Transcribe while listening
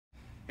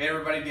Hey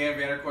everybody, Dan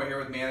Vanderkoy here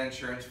with Manna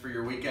Insurance for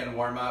your weekend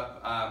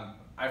warm-up.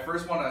 I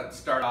first want to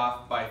start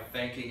off by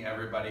thanking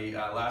everybody.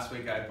 Last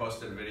week I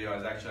posted a video, I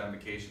was actually on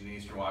vacation in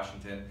Eastern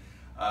Washington,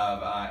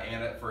 of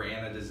Anna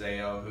the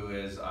DeZeeuw, who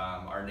is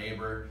our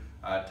neighbor,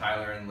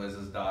 Tyler and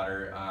Liz's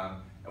daughter.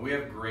 And we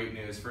have great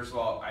news. First of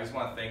all, I just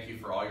want to thank you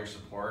for all your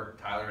support.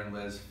 Tyler and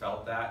Liz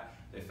felt that.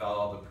 They felt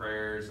all the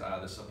prayers,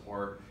 the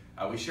support.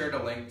 We shared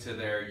a link to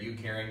their You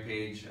Caring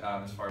page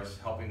as far as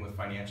helping with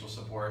financial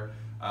support.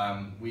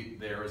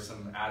 There was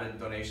some added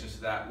donations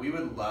to that. We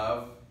would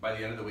love, by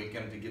the end of the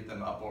weekend, to get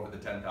them up over the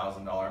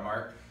 $10,000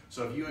 mark.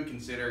 So if you would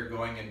consider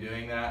going and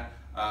doing that,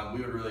 we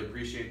would really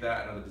appreciate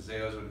that. I know the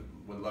DeZeeuws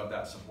would love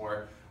that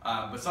support.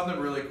 But something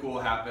really cool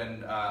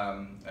happened,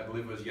 I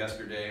believe it was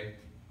yesterday,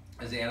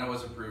 as Anna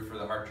was approved for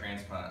the heart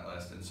transplant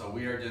list. And so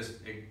we are just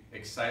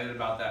excited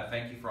about that.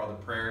 Thank you for all the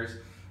prayers.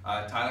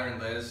 Tyler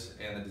and Liz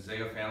and the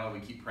DeZeeuw family,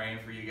 we keep praying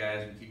for you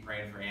guys. We keep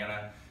praying for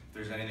Anna. If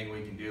there's anything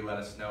we can do, let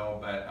us know.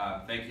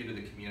 But thank you to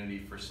the community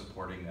for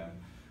supporting them.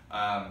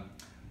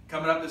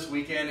 Coming up this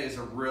weekend is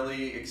a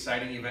really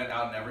exciting event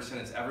out in Everson.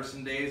 It's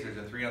Everson Days. There's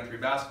a 3-on-3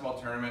 basketball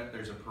tournament.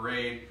 There's a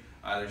parade.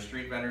 There's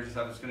street vendors and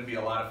stuff. It's going to be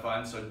a lot of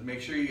fun. So make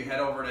sure you head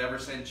over to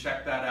Everson,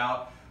 check that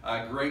out.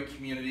 Great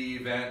community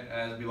event.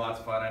 It'll be lots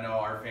of fun. I know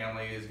our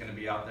family is going to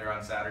be out there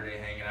on Saturday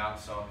hanging out.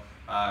 So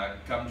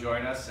come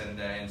join us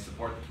and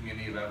support the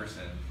community of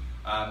Everson.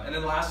 And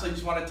then lastly,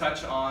 just want to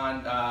touch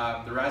on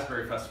the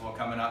Raspberry Festival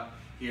coming up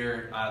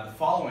here the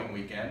following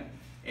weekend.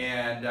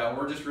 And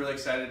we're just really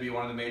excited to be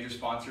one of the major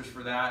sponsors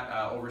for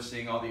that,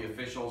 overseeing all the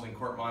officials and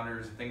court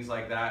monitors and things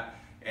like that.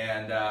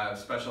 And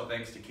special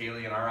thanks to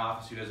Kaylee in our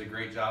office, who does a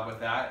great job with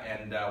that.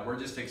 And we're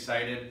just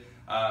excited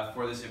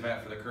for this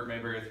event, for the Kurt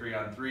Mayberry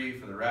 3-on-3,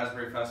 for the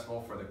Raspberry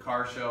Festival, for the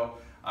car show.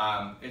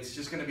 It's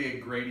just going to be a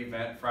great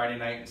event Friday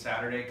night and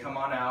Saturday. Come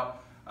on out.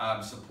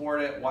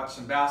 Support it, watch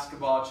some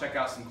basketball, check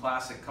out some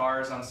classic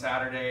cars on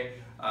Saturday.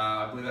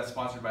 I believe that's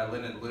sponsored by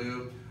Lynn and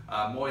Lou.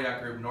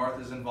 Molyak Group North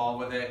is involved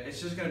with it.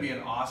 It's just going to be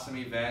an awesome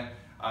event.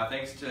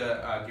 Thanks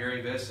to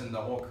Gary Viss and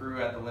the whole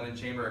crew at the Linden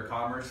Chamber of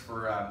Commerce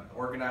for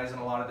organizing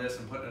a lot of this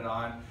and putting it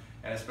on,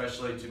 and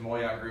especially to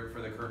Molyak Group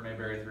for the Kurt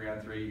Mayberry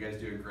 3-on-3. You guys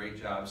do a great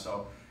job.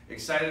 So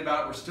excited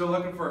about it. We're still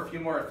looking for a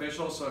few more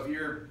officials. So if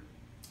you're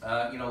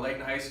late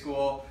in high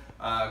school,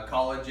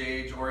 college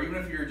age, or even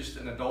if you're just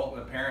an adult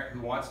and a parent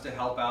who wants to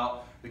help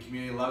out the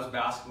community, loves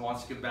basketball,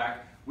 wants to give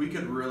back, we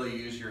could really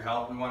use your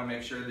help. We want to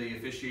make sure the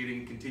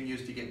officiating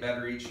continues to get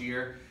better each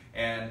year,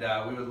 and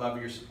we would love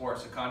your support.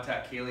 So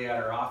contact Kaylee at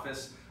our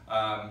office.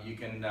 You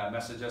can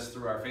message us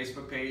through our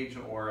Facebook page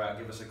or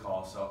give us a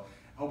call. So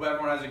hope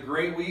everyone has a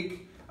great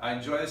week.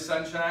 Enjoy the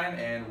sunshine,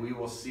 and we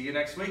will see you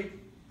next week.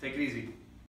 Take it easy.